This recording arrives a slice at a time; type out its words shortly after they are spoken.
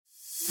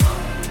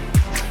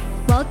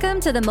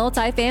Welcome to the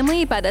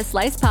Multifamily by the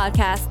Slice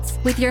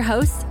podcasts with your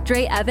hosts,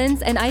 Dre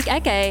Evans and Ike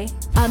Eke.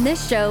 On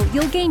this show,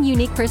 you'll gain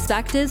unique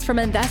perspectives from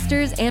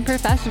investors and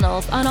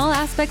professionals on all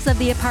aspects of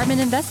the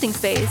apartment investing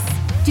space.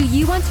 Do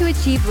you want to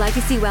achieve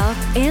legacy wealth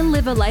and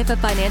live a life of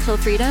financial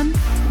freedom?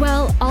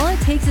 Well, all it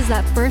takes is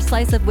that first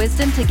slice of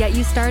wisdom to get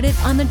you started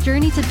on the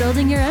journey to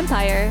building your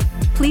empire.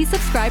 Please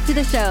subscribe to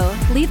the show,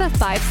 leave a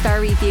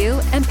 5-star review,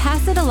 and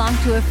pass it along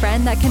to a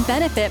friend that can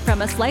benefit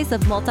from a slice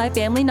of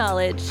multifamily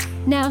knowledge.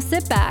 Now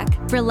sit back,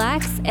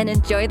 relax, and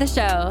enjoy the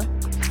show.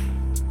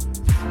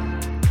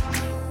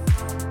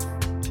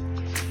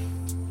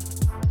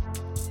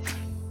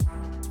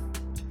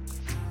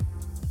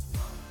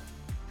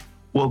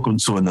 Welcome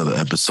to another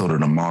episode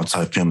of the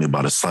Multifamily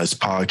by the Slice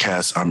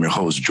podcast. I'm your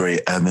host, Dre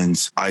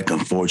Evans. Ike,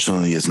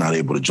 unfortunately, is not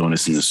able to join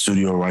us in the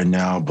studio right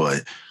now,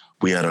 but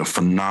we had a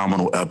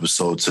phenomenal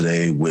episode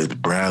today with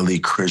Bradley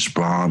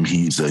Kirschbaum.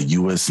 He's a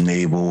U.S.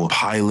 Naval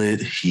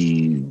pilot.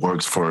 He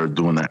works for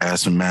doing the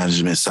asset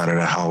management side of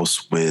the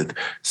house with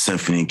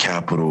Symphony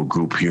Capital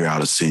Group here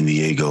out of San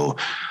Diego.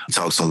 He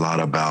talks a lot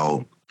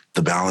about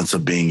the balance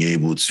of being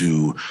able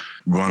to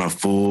run a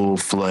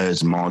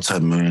full-fledged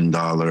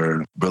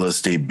multi-million-dollar real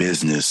estate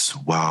business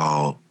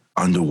while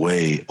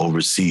underway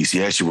overseas.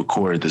 He actually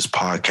recorded this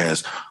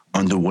podcast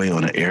underway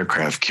on an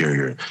aircraft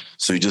carrier.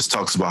 So he just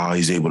talks about how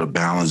he's able to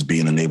balance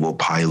being a naval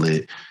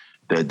pilot,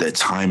 that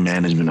time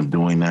management of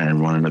doing that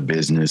and running a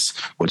business,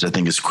 which I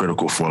think is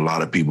critical for a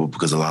lot of people,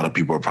 because a lot of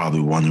people are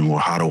probably wondering, well,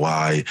 how do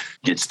I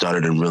get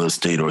started in real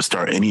estate or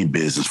start any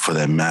business for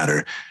that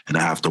matter? And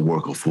I have to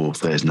work a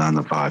full-fledged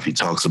 9-to-5. He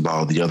talks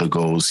about the other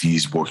goals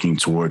he's working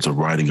towards of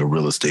writing a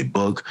real estate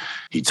book.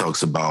 He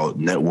talks about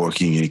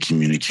networking and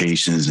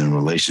communications and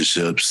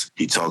relationships.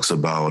 He talks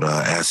about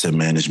asset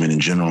management in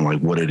general,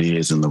 like what it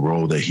is and the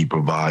role that he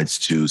provides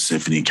to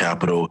Symphony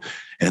Capital,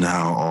 and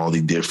how all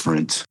the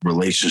different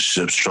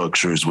relationship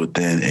structures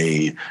within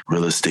a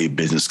real estate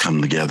business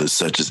come together,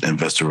 such as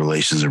investor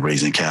relations and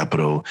raising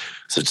capital,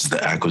 such as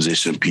the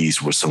acquisition piece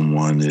where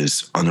someone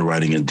is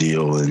underwriting a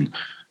deal and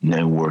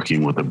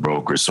networking with a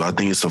broker. So I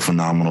think it's a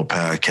phenomenal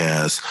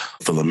podcast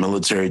for the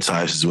military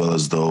types as well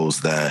as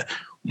those that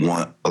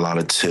want a lot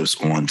of tips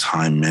on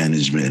time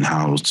management and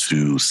how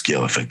to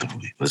scale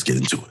effectively. Let's get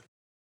into it.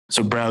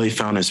 So Bradley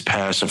found his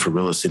passion for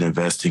real estate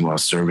investing while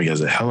serving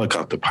as a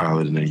helicopter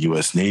pilot in the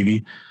U.S.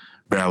 Navy.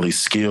 Bradley's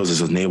skills as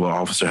a naval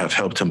officer have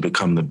helped him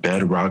become the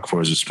bedrock for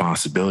his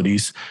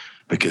responsibilities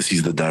because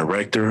he's the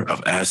director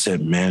of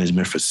asset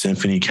management for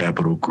Symphony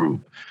Capital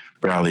Group.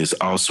 Bradley is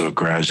also a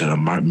graduate of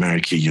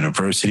American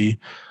University.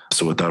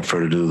 So without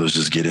further ado, let's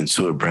just get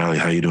into it. Bradley,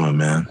 how you doing,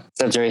 man?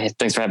 What's up, Jerry?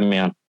 Thanks for having me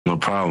on. No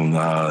problem.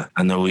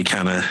 I know we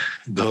kind of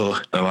go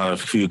a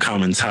few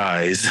common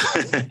ties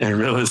in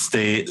real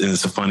estate. And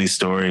it's a funny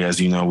story.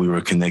 As you know, we were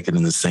connected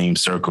in the same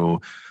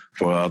circle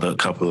for a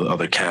couple of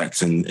other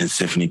cats in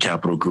Symphony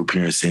Capital Group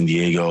here in San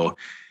Diego.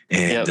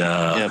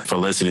 And for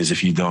listeners,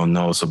 if you don't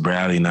know, so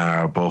Bradley and I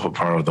are both a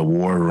part of the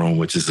War Room,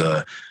 which is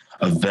a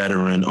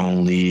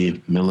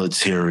veteran-only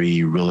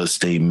military real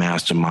estate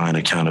mastermind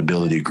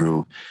accountability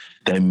group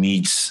that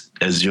meets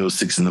at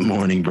 06 in the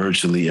morning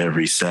virtually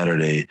every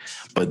Saturday.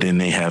 But then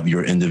they have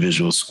your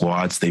individual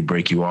squads. They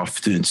break you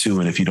off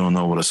into, and if you don't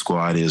know what a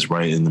squad is,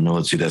 right, in the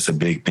military, that's a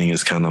big thing.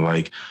 It's kind of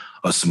like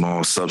a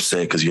small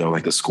subset because you have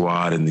like the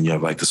squad, and then you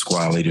have like the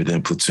squad leader,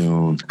 then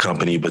platoon,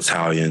 company,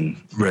 battalion,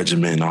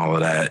 regiment, all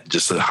of that.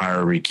 Just a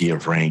hierarchy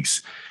of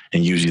ranks.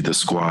 And usually the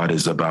squad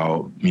is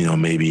about,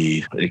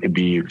 maybe it could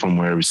be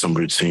somewhere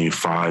between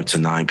 5 to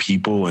 9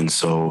 people. And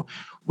so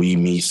we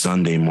meet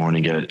Sunday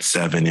morning at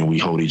 7 and we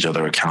hold each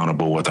other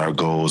accountable with our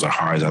goals, our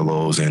highs, our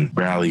lows. And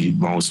Bradley,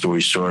 long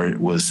story short,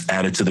 was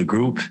added to the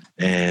group.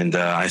 And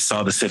I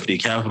saw the Symphony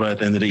Capital at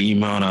the end of the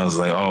email and I was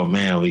like, oh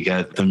man, we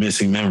got the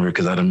missing member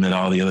because I'd met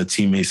all the other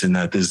teammates and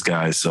not this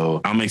guy.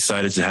 So I'm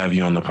excited to have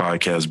you on the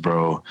podcast,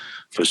 bro,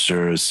 for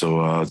sure.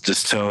 So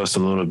just tell us a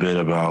little bit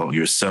about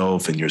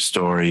yourself and your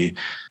story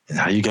and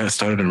how you got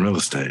started in real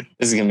estate.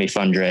 This is going to be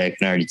fun, Dre. I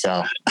can already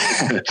tell.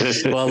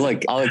 Well,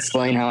 look, I'll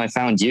explain how I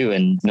found you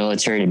in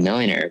Military to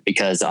Millionaire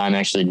because I'm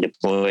actually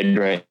deployed,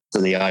 right?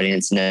 So the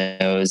audience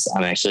knows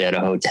I'm actually at a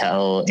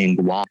hotel in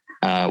Guam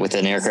with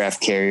an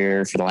aircraft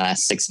carrier for the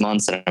last 6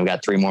 months. And I've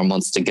got 3 more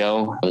months to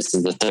go. This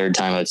is the 3rd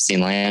time I've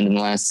seen land in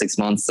the last 6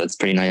 months. That's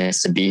pretty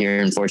nice to be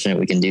here. Unfortunately,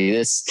 we can do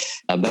this.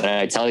 But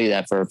I tell you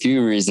that for a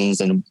few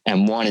reasons. And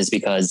one is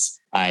because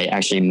I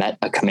actually met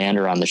a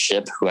commander on the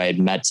ship who I had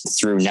met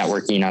through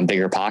networking on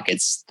Bigger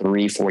Pockets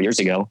 3-4 years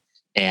ago.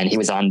 And he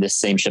was on this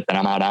same ship that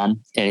I'm out on.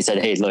 And he said,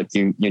 hey, look,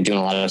 you're doing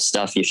a lot of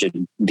stuff. You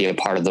should be a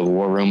part of the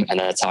War Room. And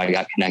that's how I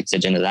got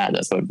connected into that.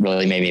 That's what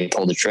really made me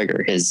pull the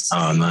trigger. His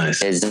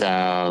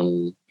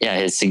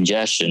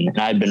suggestion. And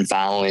I've been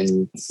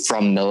following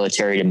From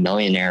Military to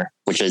Millionaire,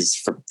 which is,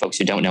 for folks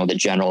who don't know, the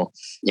general,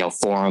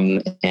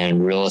 forum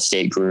and real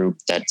estate group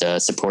that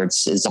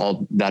is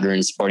all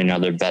veterans supporting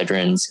other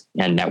veterans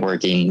and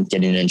networking,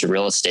 getting into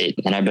real estate.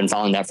 And I've been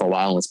following that for a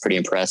while and was pretty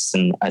impressed.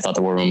 And I thought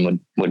the War Room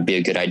would be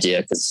a good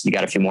idea because you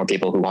got a few more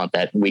people who want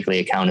that weekly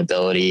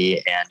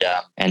accountability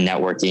and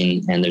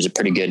networking. And there's a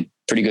pretty good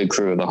pretty good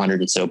crew of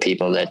 100 or so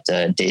people that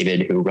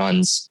David, who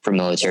runs From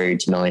Military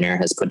to Millionaire,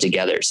 has put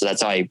together. So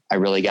that's how I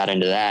really got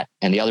into that.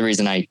 And the other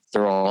reason I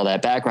throw all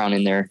that background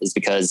in there is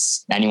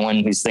because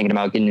anyone who's thinking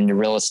about getting into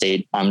real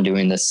estate, I'm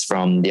doing this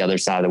from the other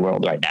side of the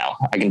world right now.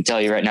 I can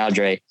tell you right now,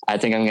 Dre, I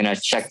think I'm going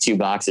to check 2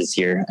 boxes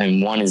here.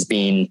 And one is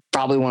being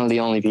probably one of the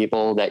only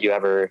people that you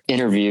ever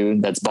interview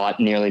that's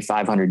bought nearly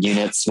 500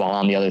 units while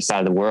on the other side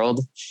of the world.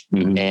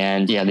 Mm-hmm.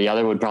 And yeah, the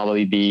other would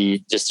probably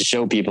be just to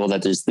show people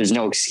that there's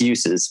no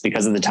excuses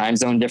because of the time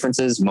zone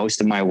differences. Most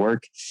of my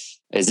work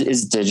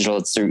is digital.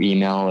 It's through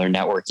email or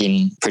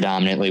networking,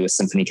 predominantly with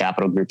Symphony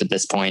Capital Group at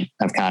this point.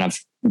 I've kind of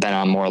been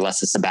on more or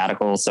less a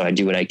sabbatical, so I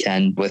do what I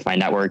can with my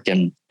network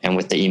and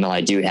with the email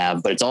I do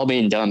have, but it's all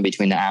being done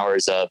between the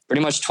hours of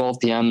pretty much 12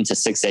 p.m. to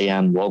 6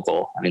 a.m.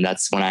 local. I mean,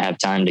 that's when I have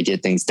time to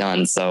get things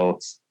done. So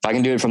if I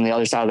can do it from the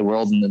other side of the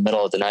world in the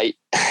middle of the night,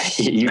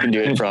 you can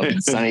do it from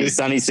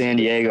sunny San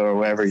Diego or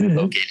wherever you're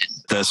located.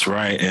 That's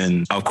right.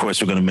 And of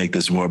course, we're going to make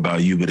this more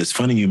about you, but it's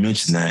funny you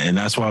mentioned that. And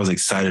that's why I was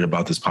excited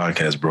about this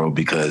podcast, bro,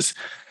 because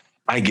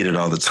I get it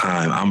all the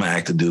time. I'm an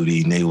active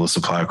duty naval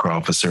supply corps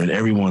officer, and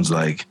everyone's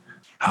like,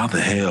 how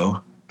the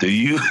hell do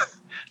you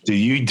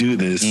do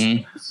this?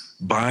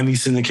 Mm-hmm. Buying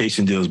these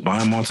syndication deals,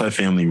 buying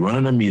multifamily,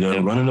 running a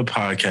meetup, running a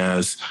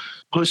podcast,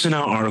 pushing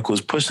out articles,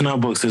 pushing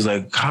out books. It's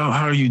like, how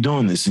are you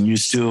doing this? And you're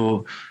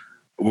still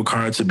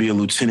required to be a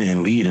lieutenant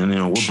and lead. And,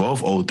 we're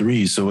both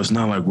 03. So it's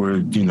not like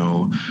we're,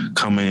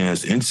 coming in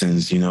as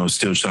ensigns,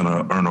 still trying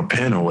to earn a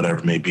pen or whatever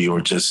it may be,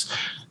 or just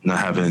not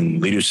having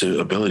leadership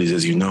abilities,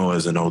 as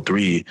as an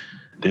 03.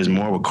 There's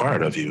more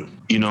required of you.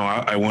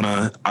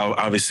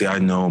 Obviously I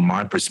know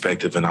my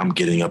perspective, and I'm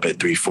getting up at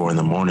 3, 4 in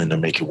the morning to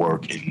make it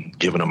work and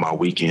giving up my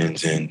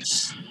weekends and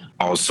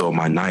also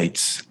my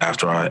nights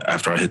after I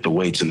hit the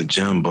weights in the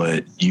gym.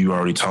 But you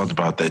already talked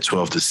about that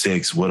 12 to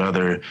 6.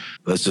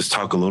 Let's just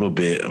talk a little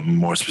bit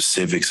more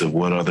specifics of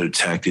what other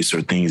tactics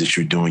or things that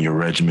you're doing, your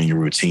regimen, your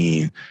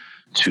routine,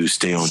 to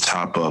stay on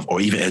top of, or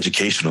even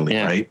educationally,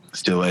 right?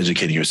 Still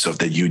educating yourself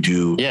that you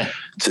do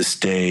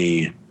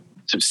to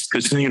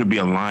continue to be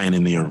a lion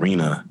in the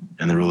arena,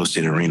 in the real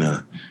estate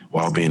arena,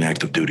 while being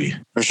active duty.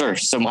 For sure.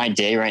 So my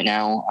day right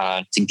now,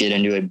 to get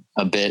into it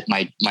a bit,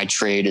 my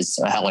trade is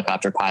a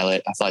helicopter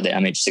pilot. I fly the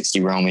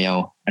MH-60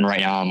 Romeo. And right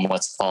now I'm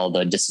what's called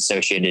a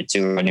disassociated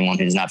tour. Anyone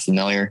who's not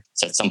familiar,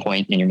 so at some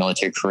point in your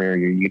military career,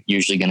 you're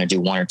usually going to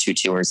do 1 or 2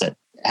 tours that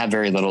have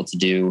very little to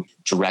do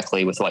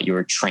directly with what you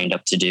were trained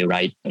up to do,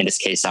 right? In this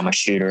case, I'm a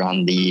shooter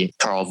on the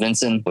Carl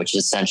Vinson, which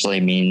essentially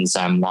means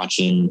I'm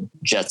launching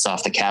jets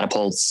off the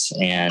catapults,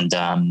 and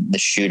the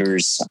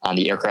shooters on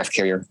the aircraft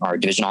carrier are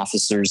division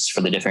officers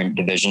for the different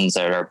divisions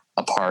that are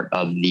a part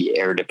of the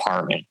air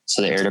department.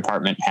 So the air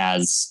department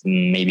has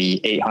maybe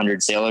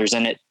 800 sailors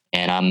in it.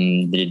 And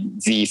I'm the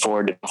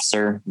V4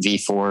 officer.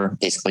 V4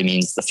 basically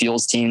means the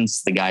fuels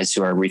teams, the guys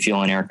who are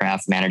refueling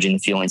aircraft, managing the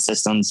fueling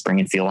systems,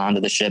 bringing fuel onto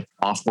the ship,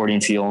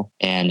 offboarding fuel.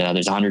 And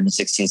there's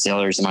 116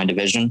 sailors in my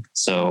division.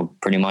 So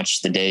pretty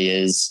much the day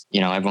is,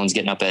 everyone's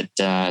getting up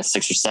at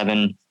 6 or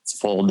 7. It's a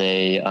full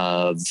day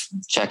of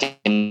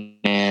checking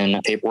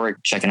in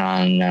paperwork, checking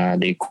on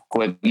the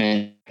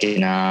equipment,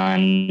 checking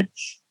on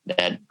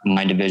that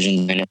my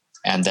division,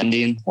 and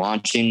then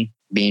launching,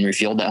 being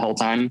refueled that whole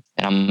time.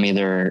 And I'm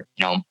either,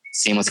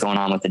 seeing what's going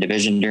on with the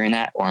division during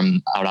that, or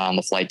I'm out on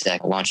the flight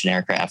deck launching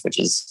aircraft, which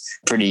is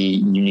a pretty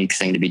unique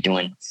thing to be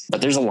doing. But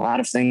there's a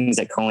lot of things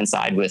that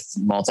coincide with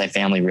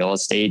multifamily real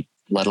estate,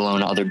 let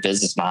alone other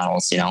business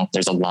models.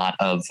 There's a lot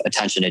of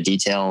attention to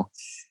detail,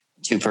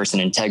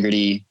 2-person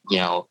integrity,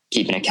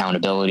 keeping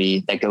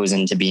accountability that goes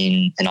into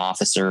being an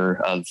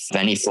officer of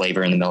any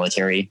flavor in the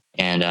military.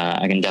 And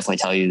I can definitely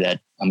tell you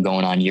that I'm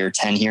going on year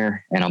 10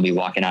 here, and I'll be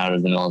walking out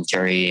of the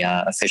military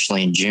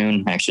officially in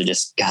June. I actually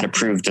just got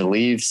approved to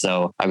leave,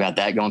 so I've got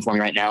that going for me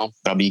right now.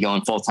 But I'll be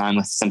going full time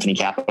with Symphony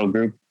Capital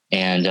Group,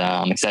 and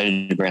I'm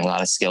excited to bring a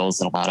lot of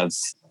skills and a lot of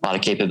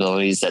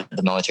capabilities that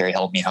the military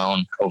helped me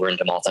hone over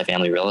into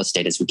multifamily real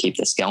estate as we keep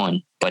this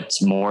going. But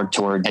more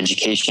toward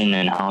education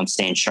and how I'm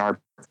staying sharp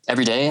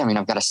every day. I mean,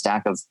 I've got a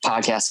stack of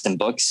podcasts and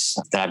books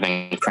that I've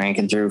been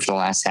cranking through for the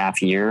last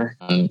half year.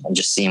 I'm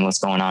just seeing what's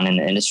going on in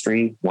the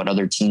industry, what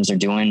other teams are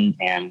doing,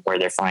 and where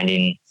they're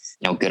finding,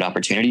 good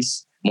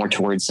opportunities. More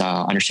towards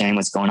understanding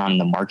what's going on in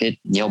the market.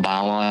 Neil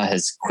Bawa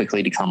has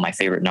quickly become my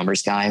favorite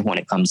numbers guy when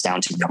it comes down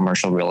to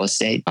commercial real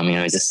estate.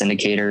 He's a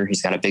syndicator.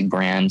 He's got a big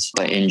brand,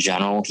 but in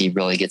general, he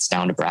really gets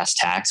down to brass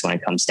tacks when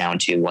it comes down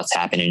to what's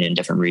happening in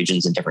different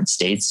regions and different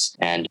states.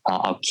 And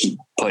I'll keep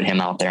putting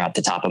him out there at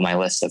the top of my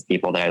list of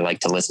people that I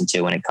like to listen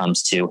to when it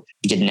comes to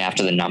getting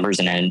after the numbers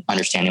and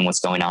understanding what's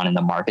going on in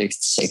the market,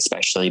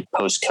 especially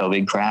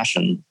post-COVID crash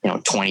and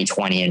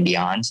 2020 and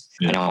beyond.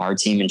 Yeah. I know our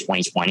team in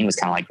 2020 was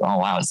kind of like, oh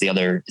wow, is the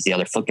other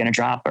foot going to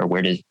drop, or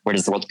where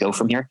does the world go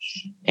from here?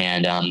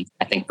 And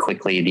I think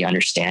quickly the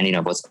understanding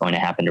of what's going to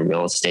happen to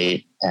real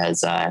estate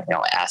as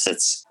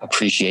assets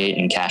appreciate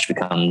and cash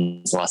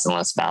becomes less and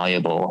less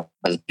valuable,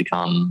 has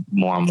become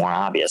more and more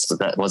obvious. But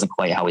that wasn't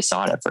quite how we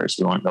saw it at first.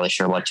 We weren't really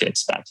sure what to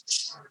expect.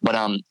 But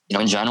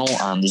in general,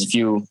 there's a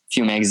few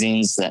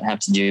magazines that have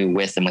to do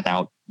with and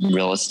without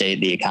real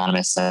estate. The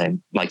Economist, I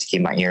like to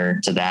keep my ear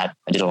to that.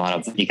 I did a lot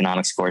of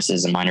economics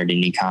courses and minored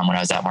in econ when I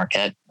was at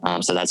Marquette.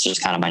 So that's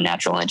just kind of my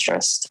natural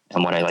interest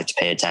and what I like to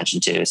pay attention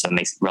to. So it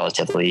makes it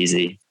relatively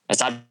easy.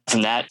 Aside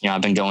from that,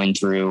 I've been going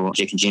through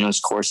Jake and Gino's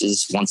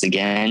courses once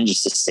again,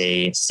 just to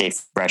stay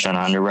fresh on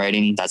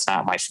underwriting. That's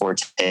not my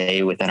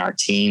forte within our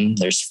team.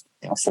 There's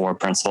 4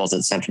 principals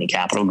at Symphony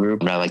Capital Group,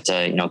 but I like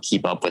to,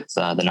 keep up with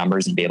the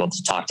numbers and be able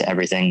to talk to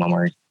everything when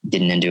we're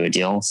getting into a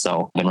deal.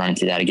 So I've been running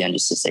through that again,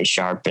 just to stay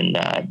sharp and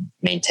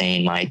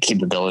maintain my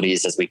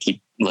capabilities as we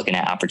keep looking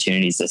at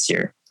opportunities this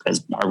year,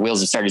 because our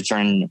wheels have started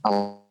turning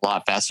a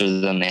lot faster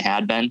than they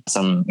had been.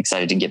 So I'm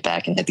excited to get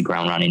back and hit the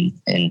ground running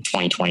in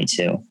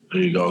 2022.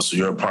 There you go. So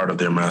you're a part of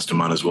their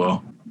mastermind as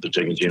well, the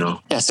Jake and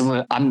Gino? Yeah,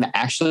 so I'm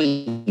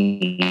actually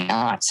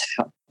not.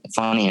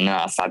 Funny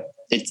enough,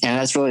 and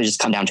that's really just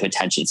come down to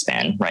attention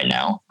span right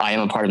now. I am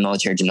a part of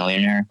Military to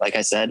Millionaire. Like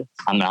I said,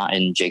 I'm not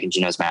in Jake and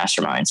Gino's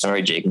mastermind.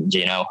 Sorry, Jake and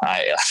Gino.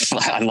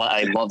 I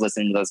love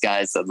listening to those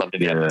guys. I'd love to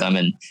be up with them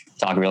and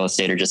talk real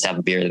estate or just have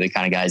a beer. They're the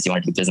kind of guys you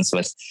want to do business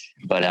with.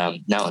 But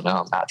no, I'm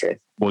not, Drake.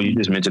 Well, you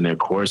just mentioned their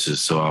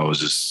courses, so I was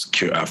just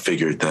curious. I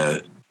figured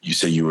that you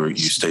said you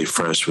stay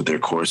fresh with their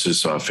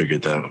courses, so I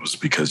figured that was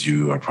because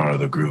you are part of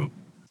the group.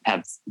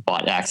 Have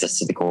bought access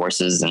to the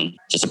courses and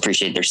just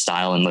appreciate their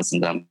style and listen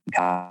to them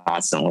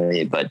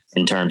constantly. But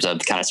in terms of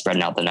kind of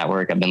spreading out the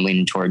network, I've been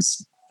leaning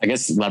towards, I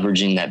guess,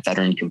 leveraging that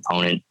veteran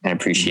component and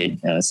appreciate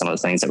some of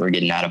the things that we're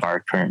getting out of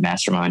our current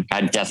mastermind.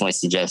 I'd definitely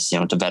suggest,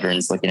 to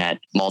veterans looking at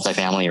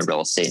multifamily or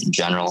real estate in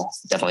general,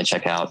 definitely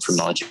check out for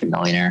Military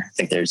Millionaire. I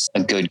think there's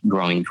a good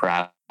growing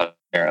crowd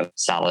of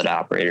solid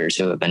operators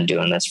who have been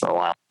doing this for a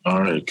while. All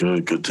right,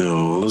 good deal.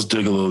 Well, let's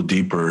dig a little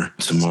deeper,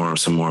 some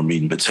more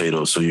meat and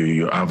potatoes. So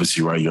you're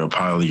obviously right. You're a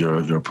pilot.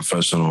 You're a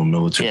professional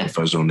military,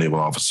 professional naval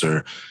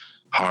officer.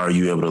 How are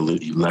you able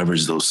to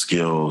leverage those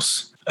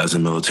skills as a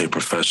military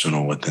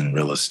professional within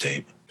real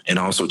estate? And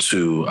also,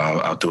 too,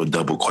 I'll throw a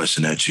double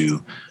question at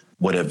you.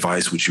 What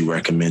advice would you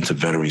recommend to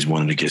veterans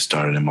wanting to get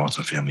started in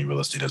multifamily real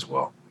estate as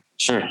well?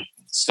 Sure.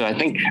 So I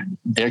think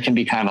there can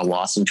be kind of a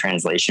loss in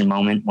translation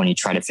moment when you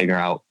try to figure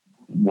out,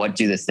 what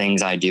do the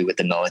things I do with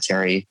the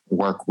military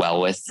work well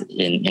with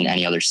in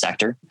any other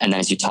sector? And then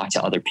as you talk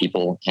to other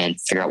people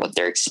and figure out what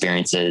their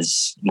experience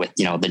is with,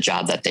 the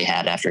job that they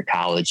had after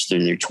college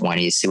through their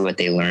 20s, see what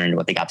they learned,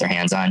 what they got their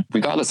hands on,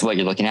 regardless of what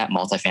you're looking at,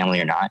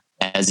 multifamily or not,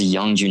 as a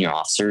young junior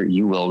officer,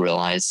 you will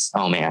realize,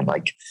 oh man,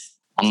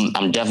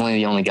 I'm definitely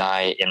the only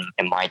guy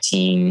in my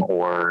team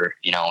or,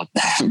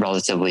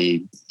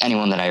 relatively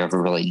anyone that I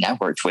ever really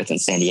networked with in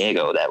San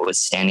Diego that was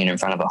standing in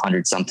front of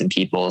 100-something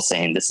people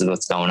saying, this is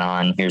what's going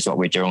on. Here's what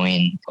we're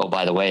doing. Oh,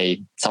 by the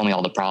way, tell me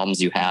all the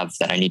problems you have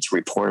that I need to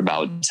report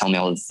about. Tell me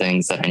all the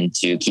things that I need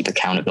to keep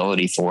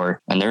accountability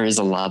for. And there is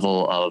a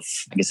level of,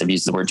 I guess I've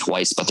used the word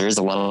twice, but there is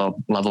a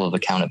level of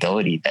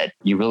accountability that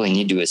you really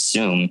need to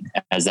assume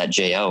as that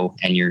JO,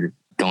 and you're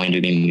going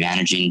to be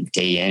managing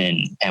day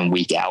in and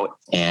week out.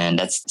 And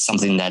that's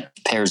something that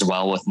pairs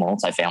well with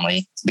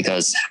multifamily,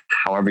 because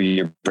however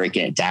you're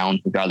breaking it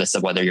down, regardless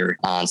of whether you're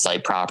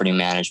on-site property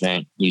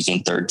management,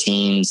 using third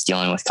teams,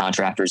 dealing with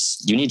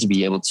contractors, you need to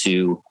be able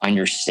to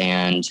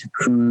understand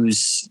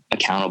who's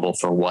accountable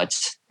for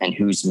what and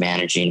who's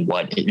managing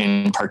what,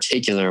 in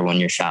particular when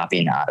you're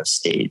shopping out of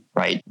state,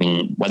 right? I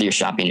mean, whether you're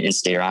shopping in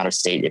state or out of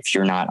state, if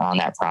you're not on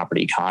that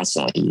property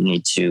constantly, you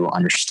need to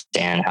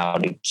understand how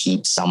to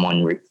keep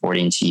someone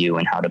reporting to you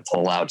and how to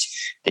pull out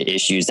the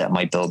issues that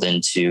might build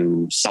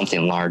into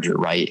something larger,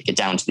 right? Get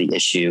down to the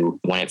issue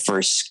when it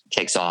first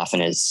kicks off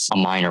and is a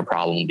minor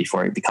problem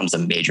before it becomes a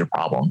major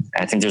problem.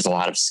 And I think there's a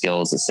lot of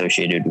skills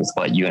associated with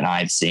what you and I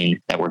have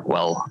seen that work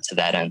well to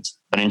that end.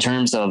 But in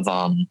terms of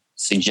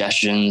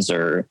suggestions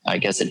or I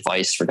guess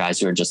advice for guys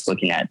who are just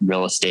looking at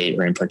real estate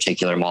or in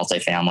particular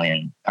multifamily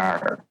and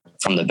are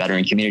from the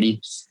veteran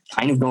community,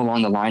 kind of go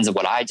along the lines of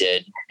what I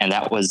did. And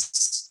that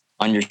was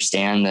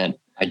understand that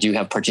I do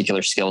have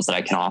particular skills that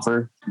I can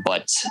offer,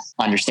 but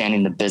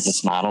understanding the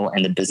business model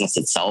and the business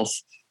itself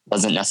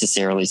wasn't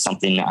necessarily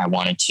something I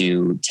wanted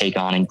to take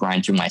on and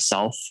grind through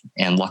myself.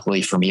 And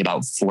luckily for me,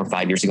 about 4 or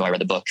 5 years ago, I read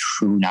the book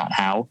Who Not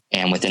How.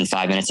 And within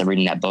 5 minutes of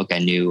reading that book, I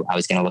knew I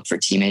was going to look for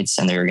teammates,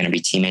 and there were going to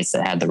be teammates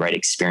that had the right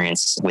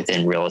experience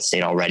within real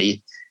estate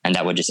already. And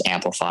that would just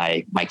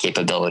amplify my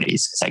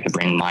capabilities, because I could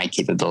bring my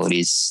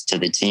capabilities to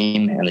the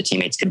team and the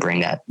teammates could bring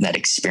that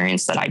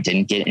experience that I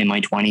didn't get in my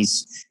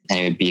 20s, and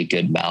it would be a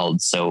good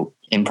meld. So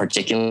in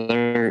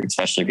particular,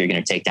 especially if you're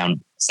going to take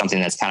down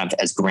something that's kind of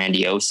as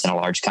grandiose and a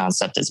large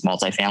concept as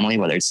multifamily,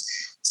 whether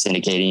it's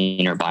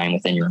syndicating or buying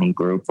within your own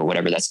group or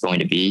whatever that's going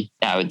to be,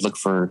 I would look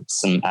for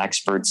some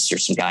experts or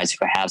some guys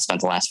who have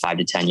spent the last 5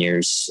 to 10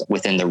 years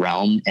within the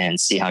realm and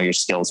see how your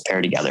skills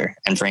pair together.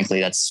 And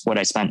frankly, that's what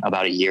I spent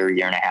about a year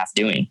and a half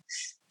doing.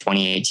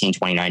 2018,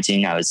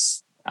 2019, I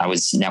was I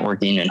was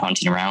networking and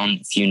hunting around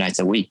a few nights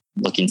a week,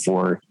 looking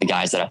for the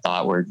guys that I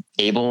thought were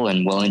able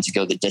and willing to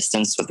go the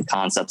distance with the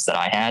concepts that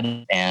I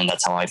had. And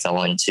that's how I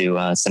fell into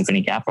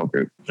Symphony Capital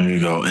Group. There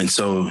you go. And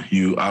so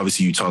you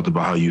talked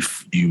about how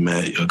you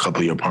met a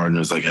couple of your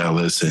partners like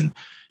Ellis and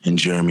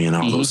Jeremy and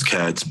all those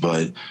cats.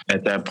 But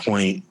at that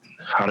point,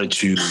 how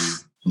did you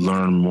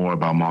learn more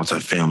about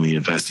multifamily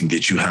investing?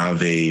 Did you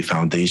have a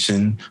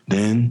foundation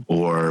then,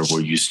 or were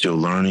you still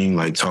learning?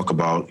 Like, talk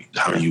about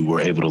how you were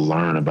able to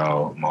learn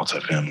about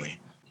multifamily.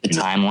 The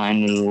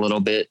timeline is a little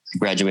bit. I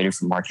graduated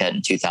from Marquette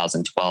in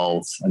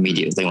 2012,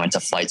 immediately went to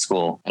flight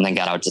school, and then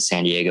got out to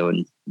San Diego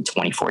in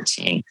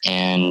 2014.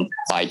 And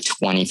by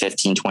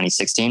 2015,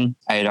 2016,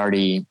 I had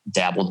already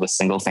dabbled with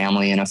single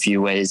family in a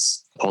few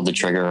ways, pulled the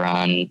trigger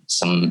on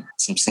some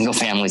single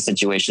family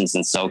situations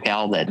in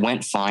SoCal that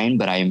went fine,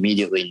 but I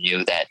immediately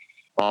knew that,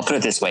 well, I'll put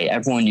it this way.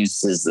 Everyone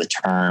uses the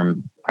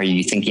term, are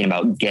you thinking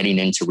about getting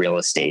into real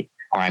estate?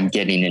 Or I'm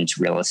getting into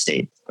real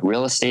estate.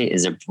 Real estate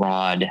is a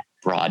broad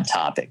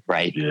topic,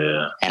 right?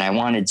 Yeah. And I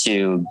wanted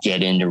to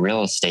get into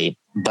real estate,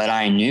 but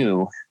I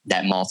knew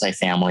that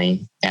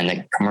multifamily and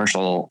the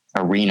commercial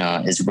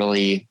arena is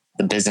really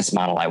the business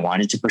model I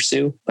wanted to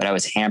pursue, but I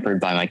was hampered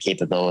by my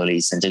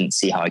capabilities and didn't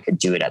see how I could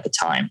do it at the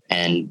time.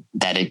 And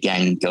that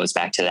again goes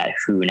back to that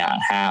who, not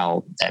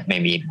how, that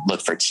made me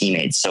look for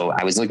teammates. So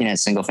I was looking at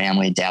single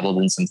family,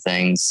 dabbled in some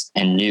things,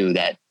 and knew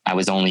that I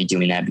was only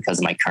doing that because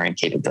of my current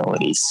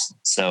capabilities.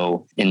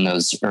 So in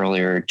those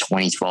earlier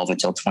 2012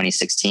 until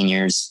 2016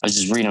 years, I was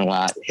just reading a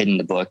lot, hitting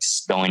the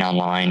books, going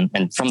online.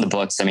 And from the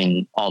books, I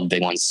mean, all the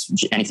big ones,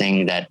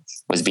 anything that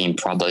was being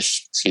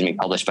published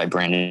by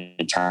Brandon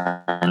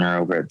Turner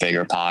over at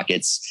Bigger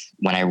Pockets.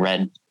 When I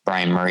read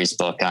Brian Murray's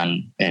book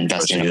on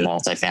investing in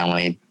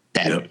multifamily,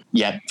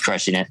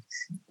 crushing it.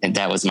 And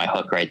that was my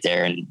hook right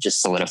there, and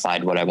just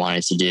solidified what I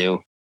wanted to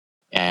do.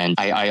 And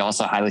I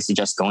also highly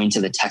suggest going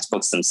to the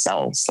textbooks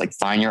themselves. Like,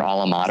 find your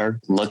alma mater,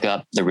 look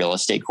up the real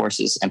estate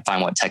courses and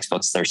find what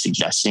textbooks they're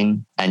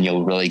suggesting. And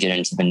you'll really get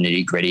into the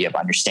nitty gritty of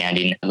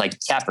understanding, like,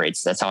 cap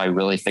rates. That's how I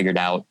really figured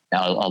out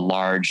a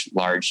large,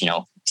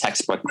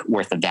 textbook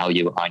worth of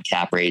value on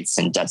cap rates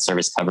and debt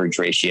service coverage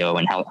ratio,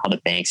 and how the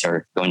banks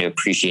are going to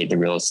appreciate the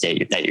real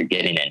estate that you're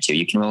getting into.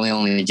 You can really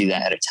only do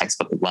that at a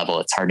textbook level.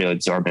 It's hard to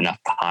absorb enough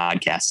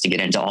podcasts to get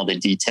into all the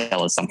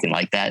detail of something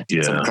like that.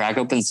 Yeah. So crack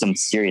open some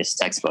serious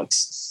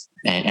textbooks.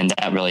 And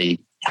that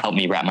really helped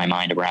me wrap my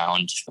mind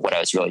around what I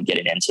was really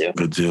getting into.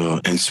 Good deal.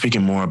 And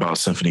speaking more about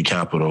Symphony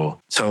Capital,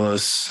 tell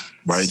us,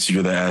 right, so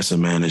you're the asset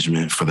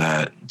management for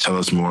that. Tell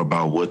us more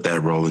about what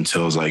that role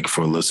entails, like,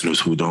 for listeners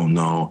who don't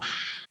know.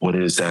 What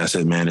is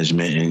asset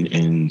management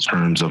in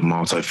terms of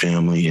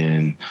multifamily,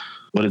 and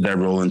what does that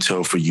role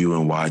entail for you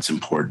and why it's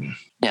important?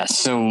 Yeah.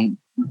 So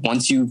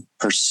once you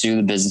pursue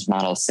the business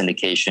model of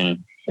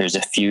syndication, there's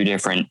a few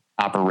different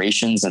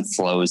operations and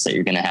flows that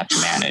you're going to have to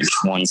manage.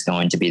 One's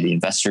going to be the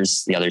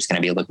investors. The other is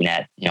going to be looking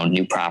at,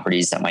 new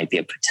properties that might be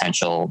a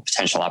potential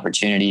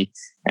opportunity.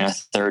 And a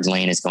third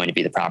lane is going to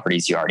be the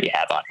properties you already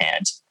have on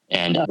hand.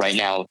 And right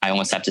now, I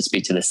almost have to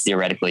speak to this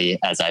theoretically,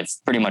 as I've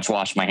pretty much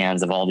washed my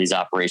hands of all these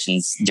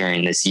operations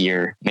during this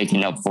year,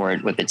 making up for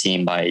it with the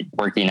team by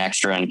working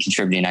extra and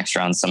contributing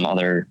extra on some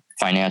other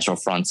financial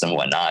fronts and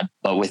whatnot.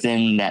 But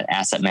within that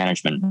asset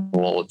management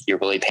role, you're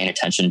really paying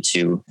attention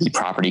to the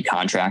property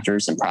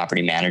contractors and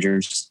property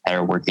managers that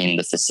are working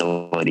the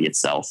facility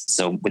itself.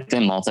 So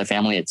within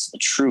multifamily, it's a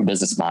true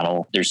business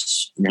model. You're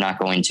not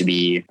going to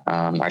be,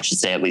 or I should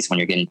say, at least when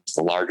you're getting to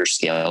the larger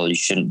scale, you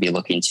shouldn't be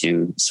looking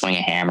to swing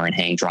a hammer and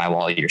hang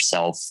drywall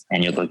yourself.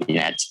 And you're looking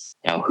at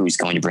who's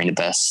going to bring the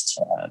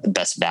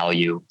best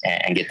value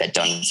and get that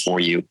done for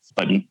you,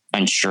 but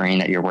ensuring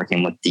that you're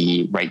working with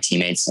the right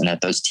teammates and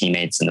that those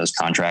teammates and those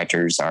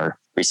contractors are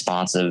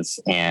responsive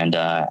and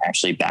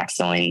actually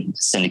backfilling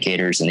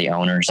syndicators and the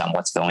owners on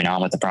what's going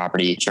on with the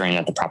property, ensuring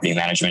that the property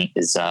management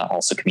is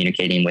also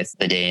communicating with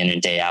the day in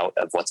and day out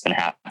of what's been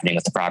happening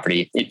with the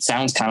property. It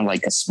sounds kind of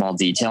like a small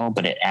detail,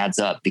 but it adds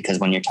up, because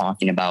when you're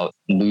talking about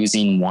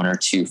losing one or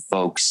two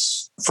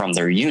folks from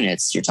their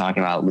units, you're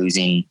talking about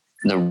losing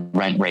the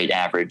rent rate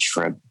average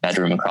for a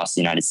bedroom across the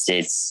United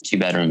States.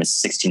 2-bedroom is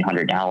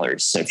 $1,600.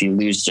 So if you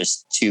lose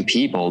just two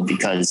people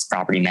because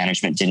property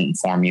management didn't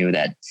inform you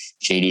that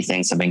shady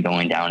things have been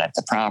going down at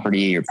the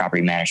property, your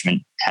property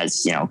management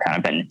has, kind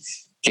of been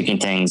kicking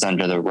things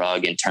under the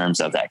rug in terms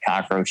of that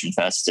cockroach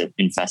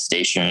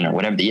infestation or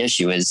whatever the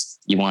issue is,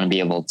 you want to be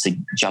able to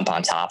jump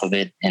on top of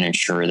it and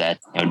ensure that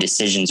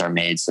decisions are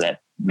made so that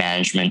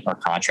management or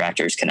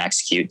contractors can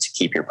execute to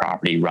keep your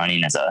property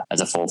running as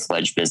a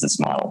full-fledged business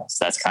model.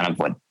 So that's kind of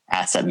what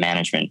asset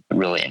management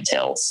really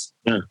entails.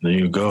 Yeah, there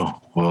you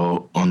go.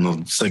 Well, on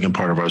the second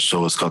part of our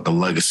show, it's called the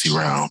legacy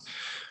round.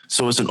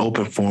 So it's an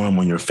open forum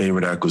on your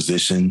favorite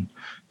acquisition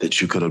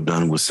that you could have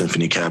done with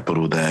Symphony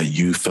Capital that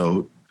you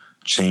felt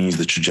changed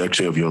the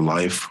trajectory of your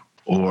life,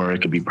 or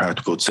it could be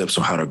practical tips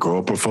on how to grow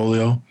a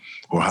portfolio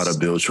or how to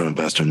build your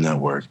investor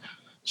network.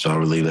 So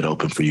I'll leave it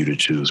open for you to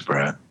choose,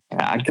 Brad.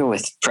 I'd go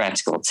with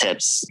practical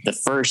tips. The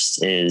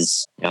first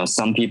is,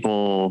 some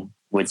people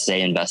would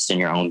say invest in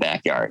your own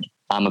backyard.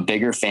 I'm a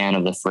bigger fan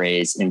of the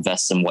phrase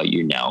invest in what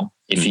you know.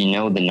 If you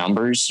know the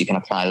numbers, you can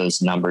apply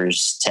those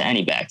numbers to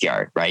any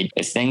backyard, right?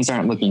 If things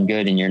aren't looking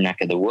good in your neck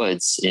of the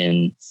woods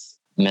in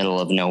middle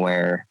of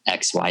nowhere,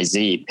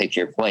 XYZ, pick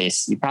your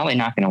place, you're probably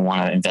not going to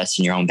want to invest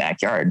in your own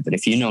backyard. But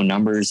if you know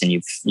numbers and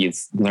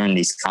you've learned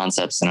these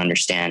concepts and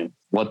understand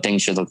what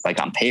things should look like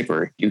on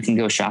paper, you can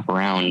go shop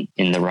around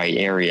in the right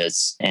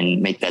areas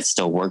and make that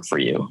still work for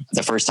you.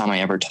 The first time I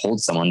ever told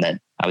someone that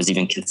I was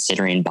even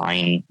considering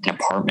buying an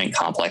apartment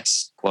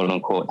complex, quote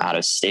unquote, out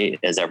of state,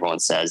 as everyone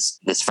says,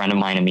 this friend of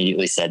mine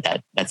immediately said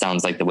that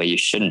sounds like the way you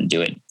shouldn't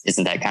do it.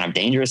 Isn't that kind of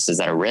dangerous? Is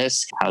that a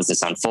risk? How does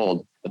this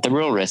unfold? But the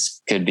real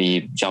risk could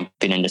be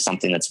jumping into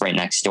something that's right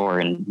next door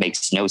and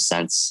makes no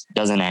sense,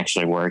 doesn't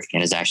actually work,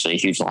 and is actually a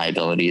huge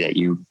liability that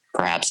you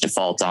perhaps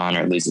default on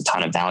or lose a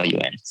ton of value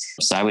in.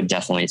 So I would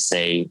definitely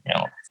say,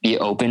 be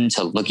open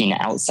to looking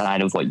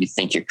outside of what you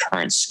think your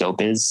current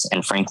scope is.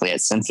 And frankly,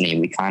 at Symphony,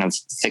 we kind of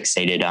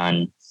fixated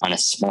on a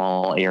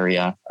small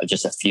area,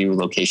 just a few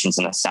locations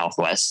in the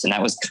Southwest. And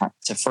that was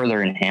to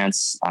further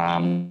enhance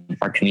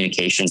our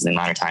communications, the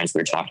amount of times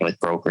we were talking with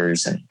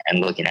brokers and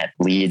looking at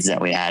leads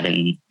that we had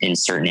in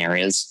certain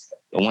areas.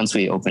 But once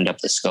we opened up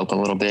the scope a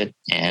little bit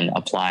and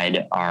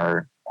applied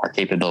our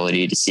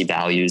capability to see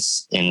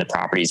values in the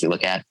properties we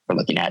look at. We're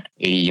looking at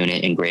 80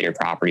 unit and greater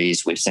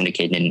properties. We've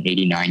syndicated an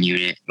 89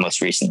 unit,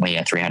 most recently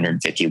a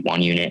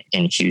 351 unit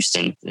in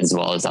Houston, as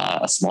well as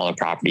a smaller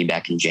property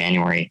back in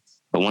January.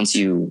 But once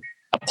you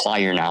apply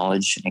your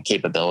knowledge and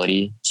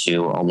capability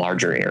to a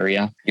larger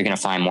area, you're going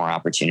to find more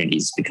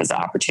opportunities because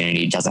the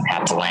opportunity doesn't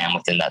have to land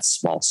within that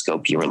small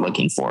scope you were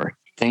looking for.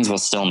 Things will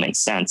still make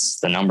sense.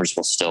 The numbers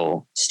will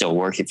still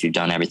work if you've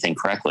done everything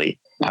correctly.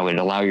 I would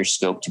allow your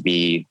scope to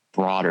be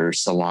broader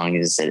so long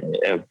as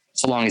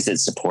it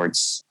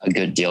supports a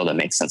good deal that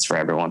makes sense for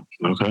everyone.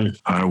 Okay.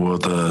 All right. Well,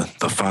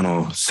 the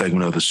final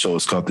segment of the show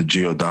is called the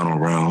Giordano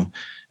Round.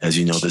 As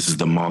you know, this is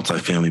the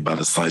Multifamily by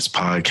the Slice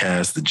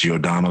podcast. The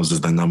Giordano's is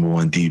the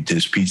 #1 deep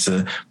dish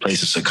pizza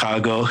place in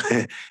Chicago.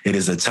 It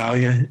is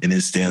Italian and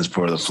it stands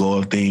for the flow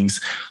of things.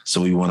 So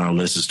we want our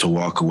listeners to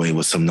walk away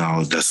with some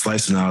knowledge, that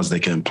slice of knowledge they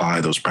can apply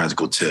those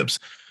practical tips.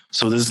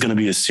 So this is going to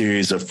be a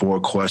series of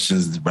 4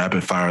 questions,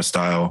 rapid fire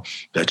style,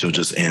 that you'll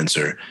just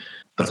answer.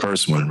 The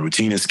first one,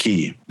 routine is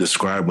key.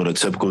 Describe what a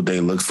typical day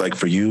looks like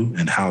for you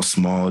and how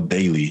small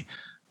daily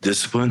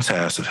discipline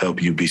tasks have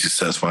helped you be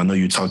successful. I know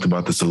you talked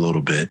about this a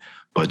little bit,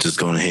 but just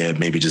go ahead,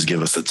 maybe just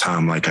give us a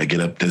time, like I get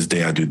up this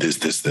day, I do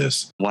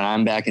this. When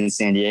I'm back in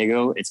San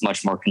Diego, it's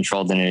much more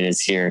controlled than it is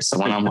here. So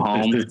when I'm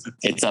home,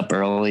 it's up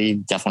early,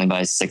 definitely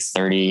by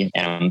 6:30,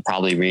 and I'm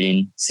probably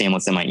reading, seeing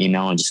what's in my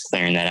email and just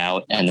clearing that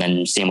out, and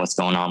then seeing what's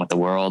going on with the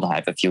world. I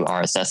have a few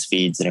RSS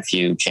feeds and a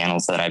few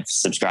channels that I've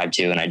subscribed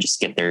to, and I just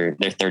get their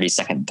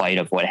 30-second bite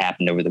of what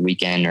happened over the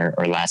weekend or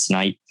last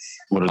night.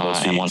 What are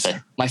those feeds?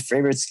 My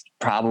favorites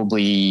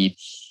probably...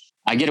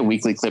 I get a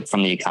weekly clip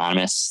from The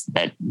Economist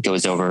that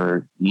goes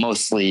over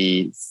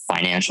mostly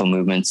financial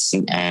movements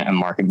and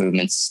market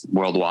movements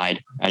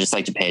worldwide. I just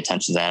like to pay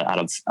attention to that out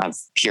of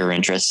pure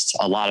interest.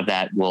 A lot of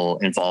that will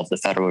involve the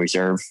Federal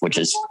Reserve, which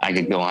is, I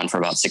could go on for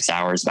about 6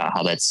 hours about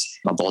how that's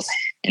both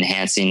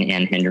enhancing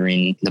and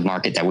hindering the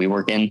market that we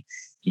work in.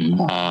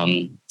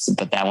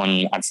 But that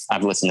one,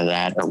 I've listened to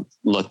that or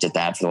looked at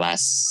that for the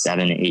last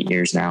 7-8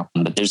 years now.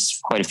 But there's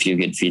quite a few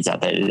good feeds out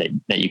there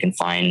that you can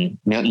find.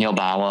 Neil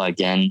Bawa,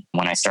 again,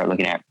 when I start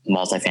looking at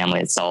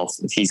multifamily itself,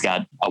 if he's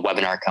got a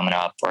webinar coming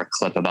up or a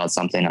clip about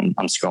something,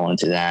 I'm scrolling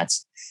through that.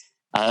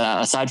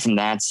 Aside from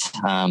that,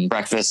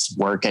 breakfast,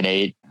 work at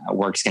 8.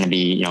 Work's going to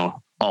be,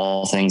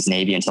 all things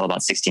Navy until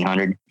about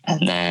 1600.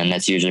 And then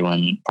that's usually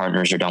when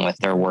partners are done with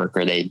their work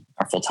or they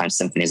are full-time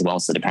Symphony as well.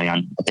 So depending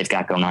on what they've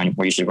got going on,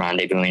 we're usually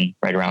rendezvousing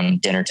right around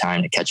dinner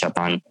time to catch up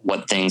on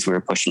what things we were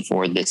pushing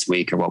forward this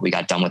week or what we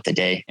got done with the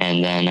day.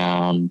 And then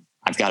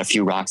I've got a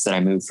few rocks that I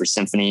moved for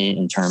Symphony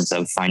in terms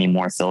of finding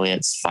more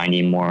affiliates,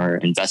 finding more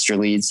investor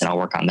leads, and I'll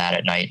work on that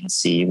at night and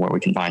see where we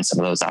can find some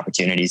of those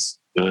opportunities.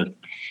 Good.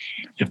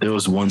 If there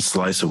was one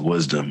slice of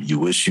wisdom you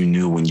wish you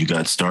knew when you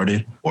got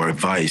started, or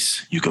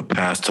advice you could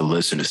pass to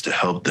listeners to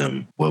help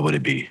them, what would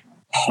it be?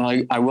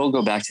 I will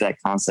go back to that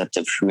concept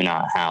of who,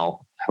 not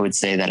how. I would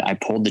say that I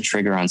pulled the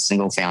trigger on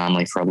single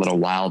family for a little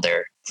while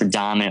there,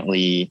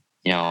 predominantly,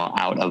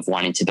 out of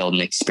wanting to build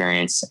an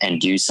experience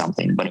and do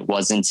something, but it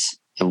wasn't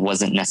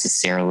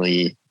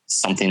necessarily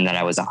something that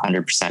I was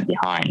 100%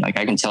 behind. Like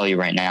I can tell you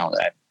right now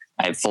that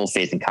I have full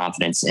faith and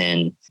confidence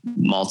in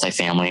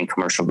multifamily and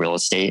commercial real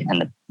estate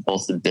and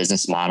both the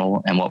business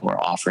model and what we're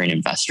offering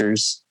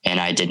investors. And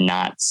I did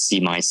not see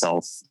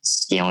myself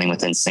scaling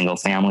within single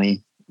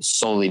family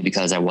solely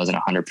because I wasn't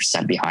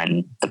 100%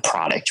 behind the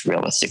product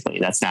realistically.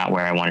 That's not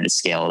where I wanted to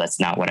scale. That's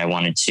not what I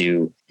wanted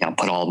to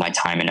put all of my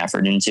time and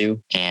effort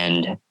into.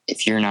 And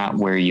if you're not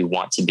where you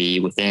want to be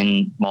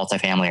within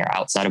multifamily or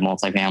outside of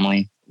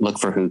multifamily, look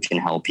for who can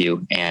help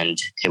you.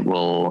 And it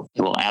will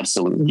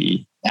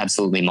absolutely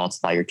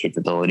multiply your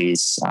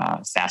capabilities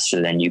faster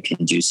than you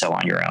can do so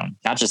on your own.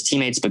 Not just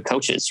teammates, but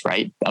coaches,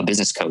 right? A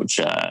business coach,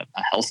 a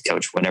health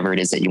coach, whatever it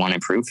is that you want to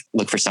improve,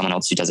 look for someone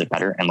else who does it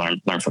better and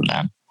learn from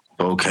them.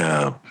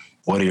 Vocab.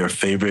 What are your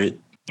favorite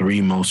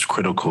 3 most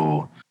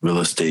critical real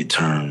estate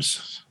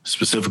terms,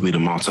 specifically the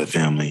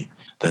multifamily,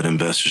 that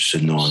investors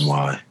should know and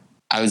why?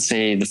 I would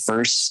say the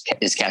first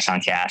is cash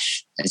on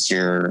cash. It's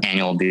your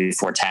annual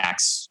before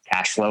tax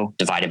cash flow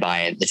divided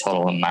by the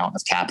total amount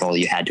of capital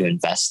you had to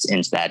invest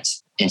into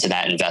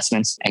that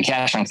investment. And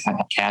cash on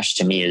cash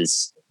to me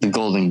is the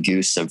golden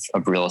goose of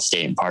real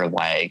estate, and part of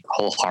why I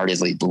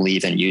wholeheartedly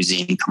believe in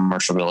using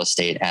commercial real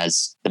estate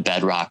as the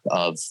bedrock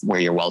of where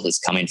your wealth is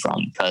coming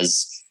from.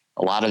 Because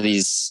a lot of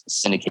these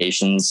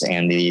syndications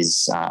and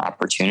these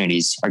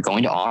opportunities are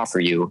going to offer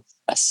you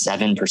a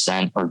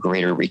 7% or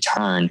greater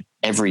return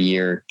every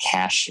year,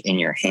 cash in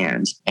your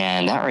hand.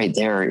 And that right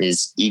there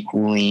is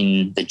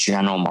equaling the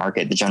general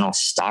market, the general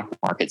stock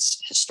market's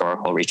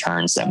historical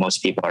returns that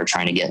most people are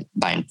trying to get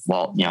by,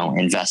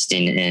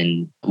 investing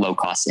in low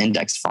cost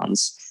index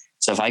funds.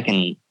 So if I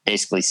can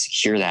basically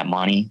secure that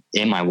money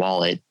in my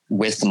wallet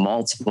with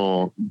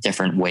multiple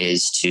different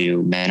ways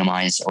to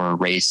minimize or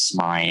erase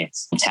my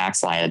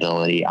tax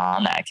liability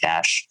on that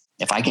cash,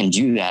 if I can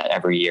do that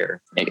every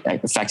year,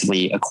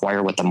 effectively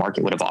acquire what the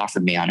market would have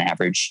offered me on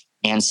average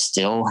and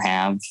still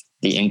have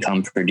the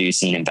income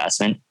producing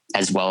investment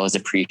as well as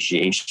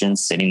appreciation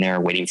sitting there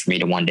waiting for me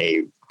to one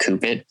day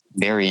recoup it,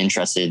 very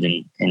interested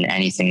in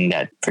anything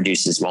that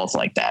produces wealth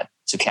like that.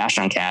 So cash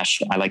on cash,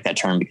 I like that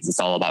term because it's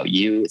all about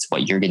you. It's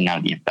what you're getting out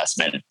of the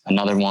investment.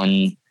 Another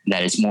one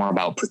that is more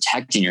about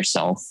protecting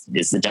yourself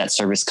is the debt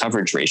service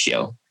coverage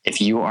ratio. If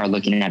you are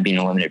looking at being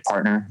a limited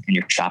partner and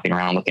you're shopping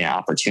around looking at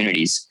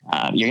opportunities,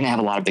 you're going to have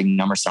a lot of big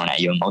numbers thrown at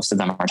you. And most of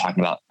them are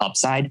talking about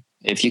upside.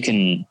 If you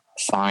can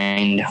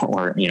find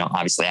or,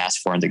 obviously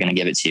ask for, and they're going to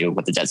give it to you,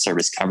 what the debt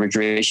service coverage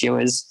ratio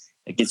is,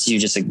 it gets you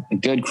just a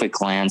good quick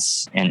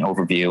glance and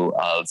overview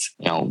of,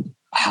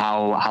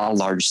 how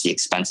large the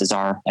expenses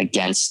are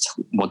against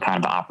what kind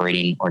of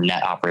operating or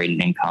net operating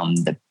income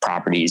the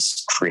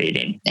property's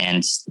creating.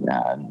 And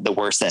the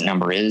worse that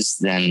number is,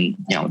 then,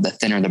 the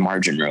thinner the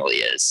margin really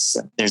is.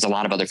 There's a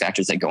lot of other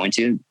factors that go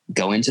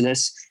into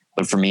this.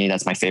 But for me,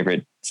 that's my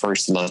favorite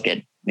first look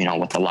at,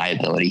 what the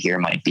liability here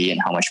might be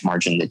and how much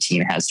margin the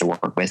team has to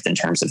work with in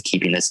terms of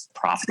keeping this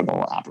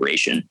profitable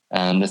operation.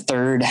 The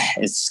third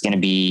is going to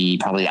be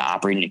probably the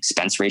operating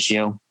expense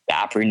ratio. The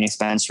operating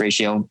expense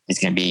ratio is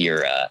going to be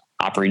your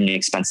operating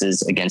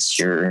expenses against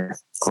your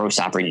gross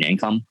operating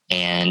income.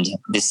 And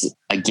this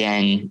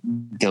again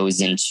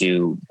goes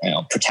into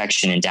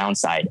protection and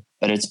downside,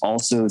 but it's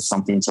also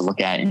something to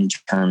look at in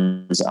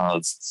terms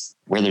of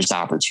where there's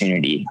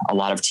opportunity. A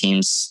lot of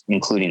teams,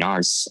 including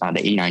ours, the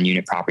 89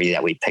 unit property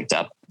that we picked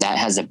up, that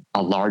has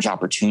a large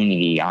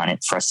opportunity on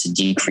it for us to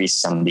decrease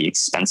some of the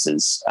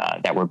expenses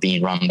that were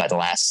being run by the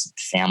last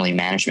family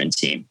management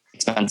team.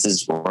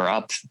 Expenses were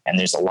up and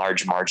there's a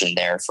large margin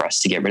there for us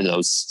to get rid of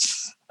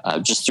those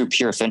just through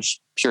pure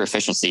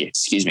efficiency,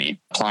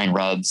 applying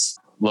rubs,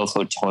 low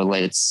flow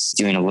toilets,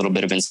 doing a little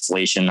bit of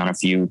installation on a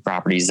few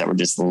properties that were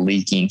just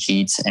leaking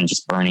heat and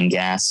just burning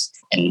gas.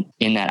 And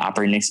in that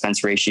operating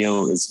expense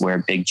ratio is where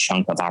a big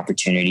chunk of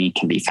opportunity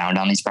can be found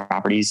on these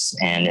properties.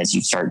 And as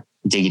you start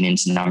digging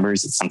into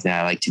numbers, it's something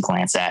I like to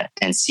glance at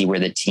and see where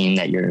the team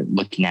that you're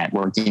looking at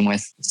working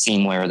with,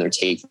 seeing where they're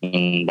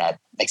taking that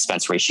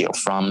expense ratio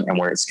from and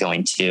where it's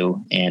going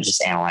to, and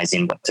just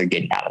analyzing what they're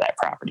getting out of that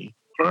property.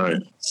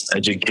 Right.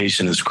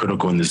 Education is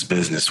critical in this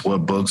business.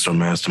 What books or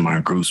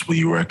mastermind groups will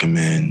you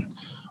recommend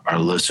our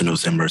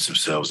listeners immerse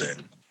themselves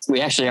in?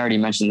 We actually already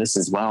mentioned this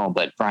as well,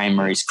 but Brian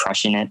Murray's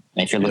Crushing It.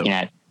 If you're looking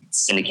at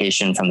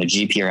syndication from the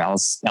GP or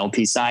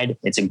LP side,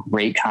 it's a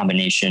great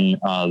combination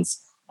of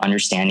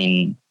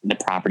understanding the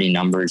property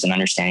numbers and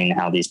understanding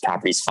how these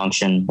properties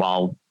function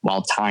while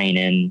tying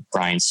in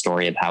Brian's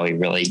story of how he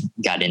really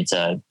got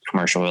into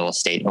commercial real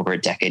estate over a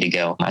decade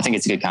ago. I think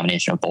it's a good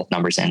combination of both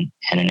numbers and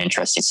an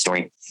interesting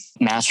story.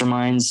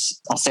 Masterminds,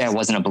 I'll say I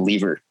wasn't a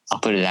believer. I'll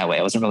put it that way.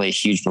 I wasn't really a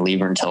huge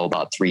believer until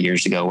about 3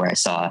 years ago, where I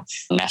saw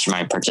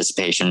mastermind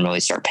participation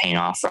really start paying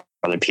off for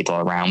other people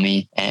around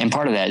me. And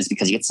part of that is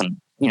because you get some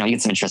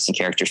interesting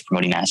characters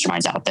promoting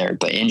masterminds out there.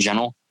 But in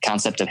general,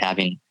 concept of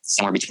having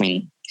somewhere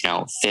between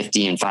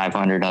 50 and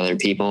 500 other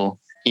people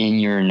in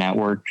your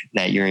network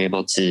that you're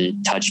able to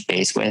touch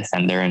base with,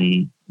 and they're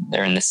in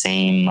the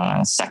same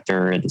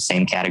sector, the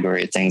same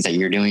category of things that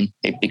you're doing,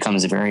 it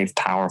becomes very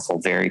powerful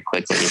very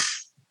quickly.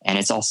 And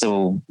it's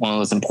also one of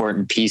those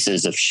important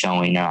pieces of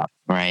showing up,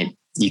 right?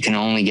 You can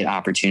only get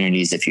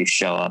opportunities if you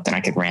show up. And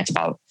I could rant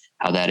about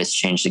how that has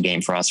changed the game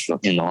for us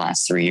in the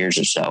last 3 years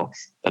or so.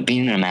 But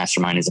being in a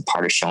mastermind is a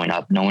part of showing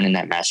up. No one in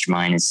that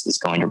mastermind is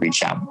going to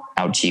reach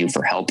out to you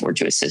for help or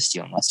to assist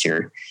you unless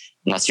you're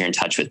in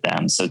touch with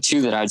them. So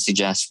 2 that I would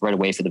suggest right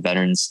away for the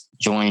veterans: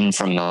 join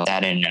from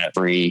that in a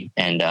free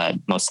and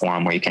most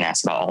forum where you can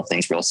ask about all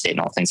things real estate and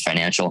all things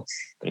financial.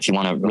 But if you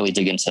want to really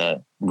dig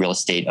into real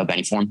estate of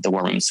any form, the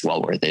War Room is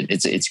well worth it.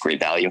 It's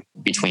great value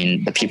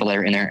between the people that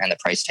are in there and the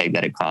price tag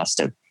that it costs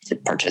to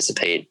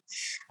participate.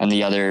 And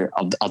the other,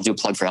 I'll do a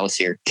plug for Ellis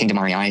here. Kingdom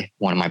REI,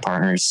 one of my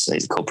partners,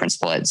 is a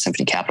co-principal at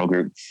Symphony Capital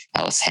Group.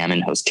 Ellis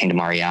Hammond hosts Kingdom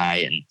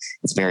REI, and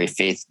it's very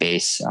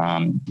faith-based,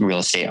 real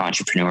estate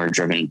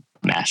entrepreneur-driven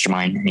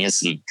mastermind. And he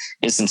has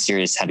some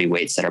serious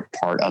heavyweights that are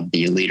part of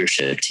the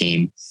leadership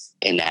team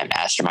in that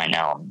mastermind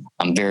now.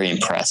 I'm very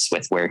impressed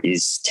with where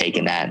he's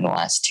taken that in the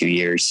last 2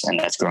 years, and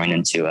that's growing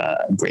into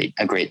a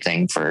great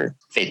thing for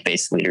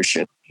faith-based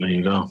leadership. There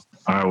you go.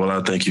 All right. Well,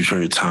 I thank you for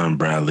your time,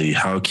 Bradley.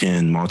 How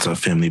can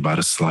Multifamily by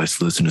the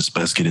Slice listeners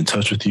best get in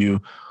touch with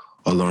you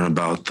or learn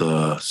about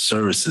the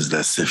services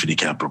that Symphony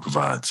Capital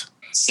provides?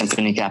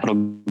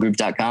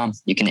 SymphonyCapitalGroup.com.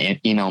 You can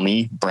email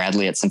me,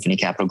 Bradley at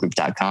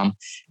SymphonyCapitalGroup.com.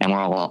 And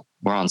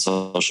we're on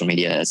social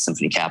media as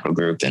Symphony Capital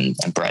Group and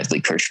Bradley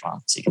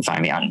Kirschbaum. So you can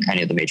find me on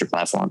any of the major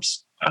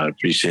platforms. I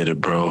appreciate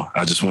it, bro.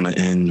 I just want to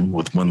end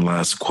with one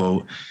last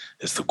quote.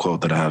 It's the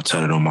quote that I have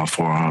tatted on my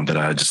forearm that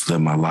I just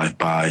live my life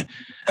by.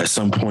 At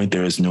some point,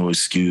 there is no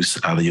excuse.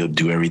 Either you'll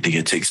do everything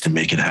it takes to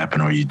make it happen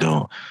or you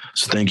don't.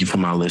 So thank you for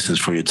my listeners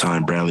for your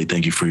time. Bradley,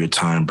 thank you for your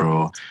time,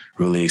 bro.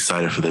 Really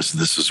excited for this.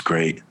 This was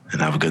great.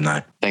 And have a good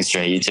night. Thanks,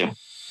 Trey. You too.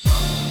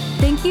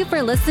 Thank you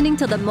for listening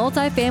to the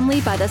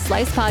Multifamily by the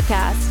Slice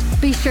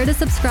podcast. Be sure to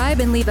subscribe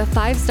and leave a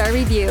 5-star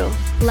review.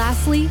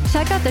 Lastly,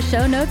 check out the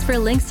show notes for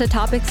links to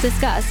topics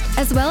discussed,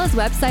 as well as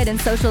website and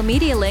social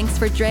media links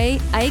for Dre,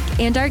 Ike,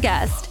 and our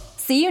guest.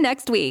 See you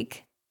next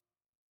week.